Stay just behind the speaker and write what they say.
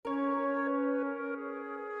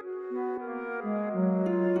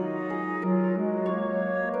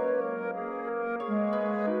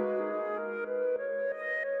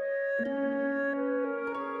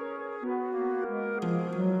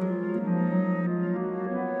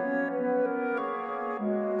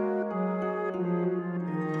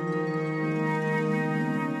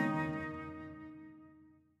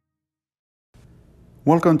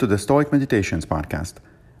Welcome to the Stoic Meditations podcast,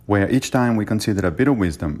 where each time we consider a bit of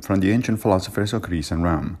wisdom from the ancient philosophers of Greece and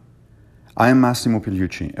Rome. I am Massimo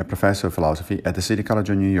Pigliucci, a professor of philosophy at the City College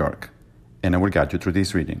of New York, and I will guide you through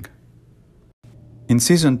this reading. In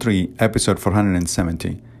Season 3, Episode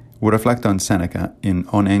 470, we reflect on Seneca in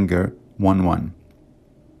On Anger 1:1.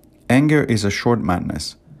 Anger is a short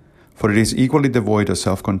madness, for it is equally devoid of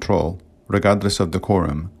self-control, regardless of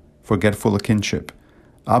decorum, forgetful of kinship,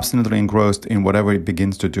 obstinately engrossed in whatever it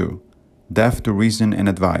begins to do, deaf to reason and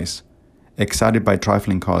advice, excited by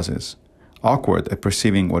trifling causes, awkward at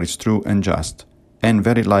perceiving what is true and just, and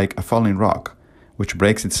very like a falling rock, which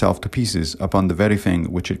breaks itself to pieces upon the very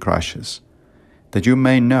thing which it crushes. That you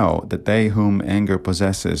may know that they whom anger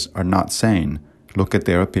possesses are not sane, look at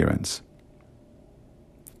their appearance.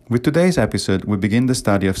 With today's episode, we begin the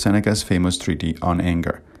study of Seneca's famous treatise on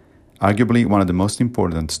anger, arguably one of the most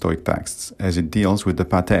important Stoic texts, as it deals with the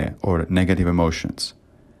pathé, or negative emotions.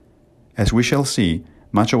 As we shall see,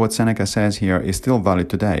 much of what Seneca says here is still valid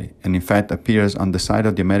today, and in fact appears on the site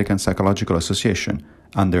of the American Psychological Association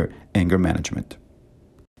under anger management.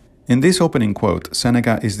 In this opening quote,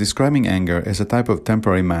 Seneca is describing anger as a type of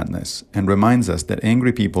temporary madness, and reminds us that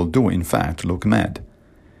angry people do in fact look mad.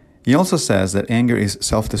 He also says that anger is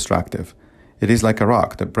self-destructive. It is like a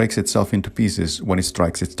rock that breaks itself into pieces when it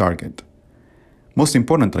strikes its target. Most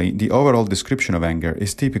importantly, the overall description of anger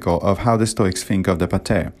is typical of how the Stoics think of the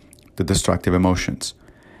pathé, the destructive emotions.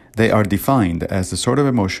 They are defined as the sort of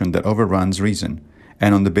emotion that overruns reason,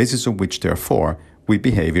 and on the basis of which, therefore, we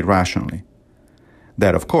behave irrationally.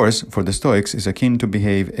 That, of course, for the Stoics is akin to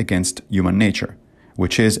behave against human nature,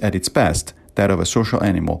 which is, at its best, that of a social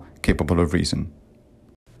animal capable of reason.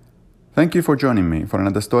 Thank you for joining me for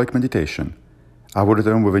another Stoic meditation. I will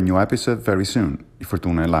return with a new episode very soon, if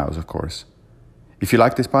Fortuna allows, of course. If you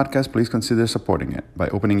like this podcast, please consider supporting it by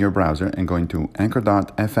opening your browser and going to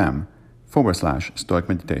anchor.fm/Stoic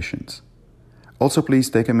Meditations. Also, please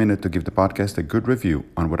take a minute to give the podcast a good review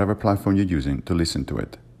on whatever platform you're using to listen to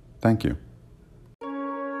it. Thank you.